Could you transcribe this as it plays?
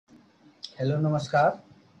Hello नमस्कार,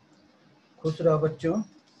 खुश रहो बच्चों।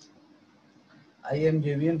 I am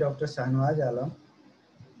JV'n Dr. SHAHNAWAZ Alam,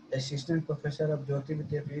 Assistant Professor of Jayoti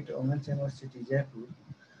Vidyapeeth, Women's University, Jaipur.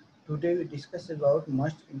 Today we discuss about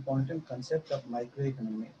most important concept of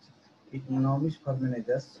microeconomics, economics for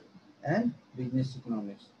managers, and business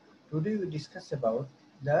economics. Today we discuss about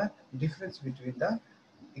the difference between the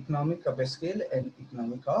economic of scale and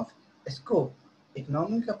economic of scope.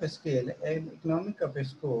 Economic of scale and economic of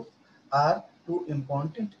scope are two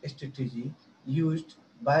important strategies used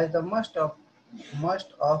by the most of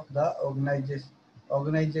the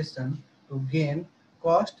organization to gain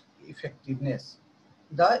cost effectiveness.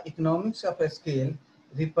 The economics of a scale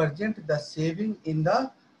represent the saving in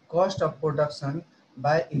the cost of production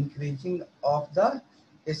by increasing of the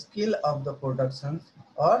scale of the production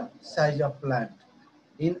or size of plant.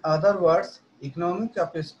 In other words, economic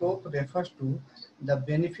of scope refers to the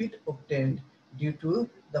benefit obtained due to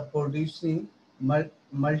the producing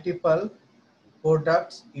multiple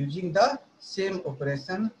products using the same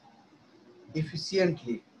operation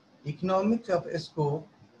efficiently. Economics of scope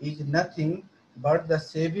is nothing but the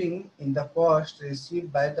saving in the cost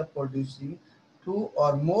received by the producing two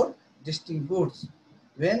or more distinct goods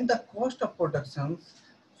when the cost of production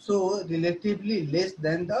so relatively less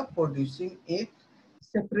than the producing it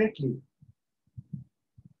separately.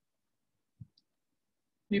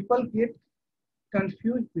 People get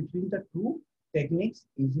confused between the two techniques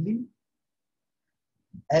easily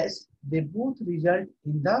as they both result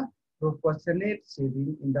in the proportionate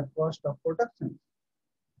saving in the cost of production.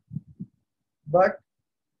 But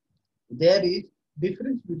there is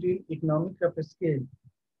difference between economic of scale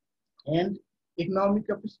and economic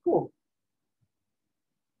of scope,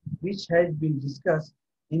 which has been discussed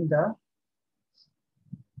in the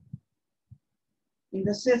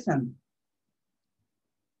session.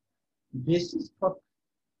 Basis for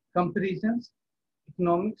comparisons: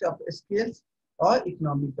 economics of scales or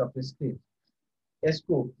economic of scale.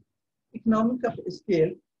 Scope. Economic of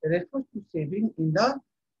scale refers to saving in the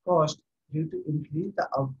cost due to increase the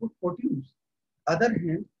output produced. Other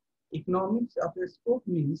hand, economics of scope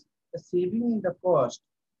means the saving in the cost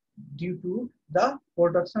due to the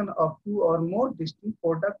production of two or more distinct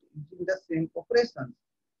products using the same operations.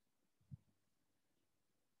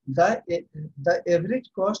 The average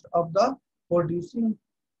cost of the producing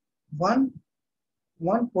one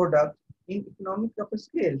product in economic of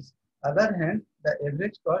scales. Other hand, the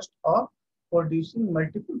average cost of producing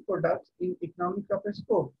multiple products in economic of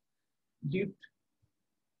scope. Due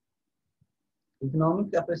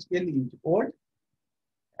economic of scale is old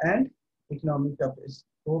and economic of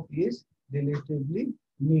scope is relatively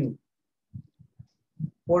new.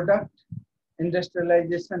 Product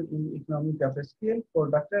industrialization in economic of scale,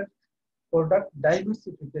 product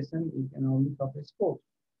diversification in economic of scope.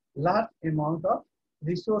 Large amount of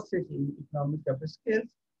resources in economic of scales,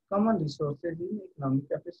 common resources in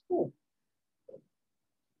economic of scope.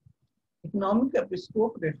 Economic of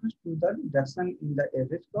scope refers to the reduction in the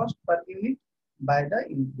average cost per unit by the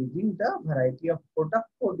increasing the variety of product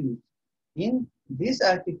produced. In this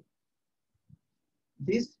article,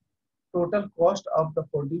 this total cost of the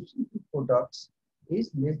producing two products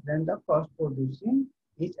is less than the cost producing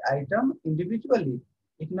each item individually.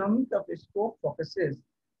 Economic of scope focuses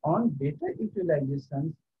on better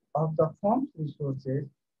utilization of the firm's resources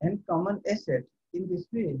and common assets. In this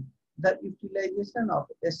way, the utilization of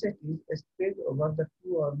asset is spread over the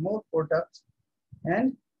two or more products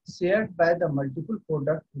and shared by the multiple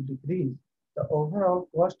products to decrease the overall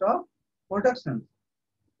cost of production.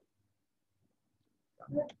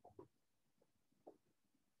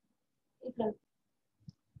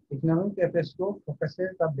 Economic of scope focuses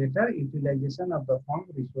the better utilization of the firm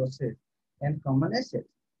resources and common assets.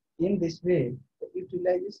 In this way, the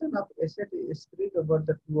utilization of assets is spread over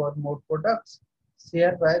the two or more products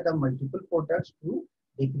shared by the multiple products to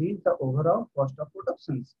decrease the overall cost of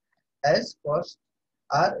production. As costs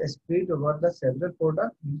are spread over the several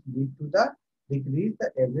products, which lead to the decrease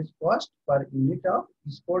the average cost per unit of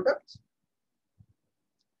each product.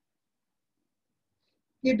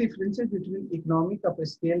 Key differences between economic of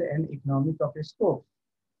scale and economic of scope.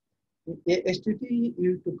 A strategy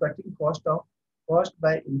used to cutting cost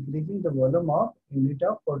by increasing the volume of unit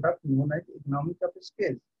of product known as economic of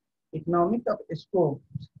scale. Economic of scope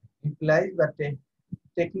implies the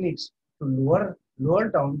techniques to lower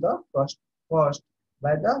down the cost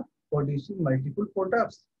by the producing multiple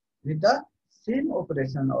products with the same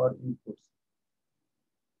operation or inputs.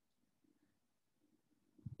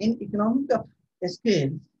 In economic of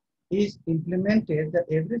scale is implemented, the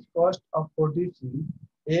average cost of producing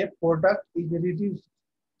a product is reduced.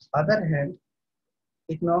 Other hand,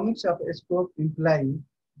 Economics of scope imply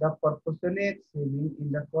the proportionate saving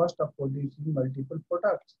in the cost of producing multiple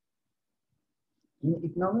products. In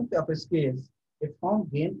economics of scale, a firm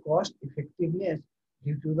gains cost effectiveness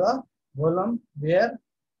due to the volume, where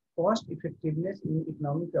cost effectiveness in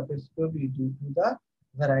economics of scope is due to the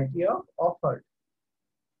variety of offered.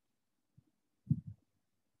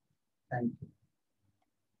 Thank you.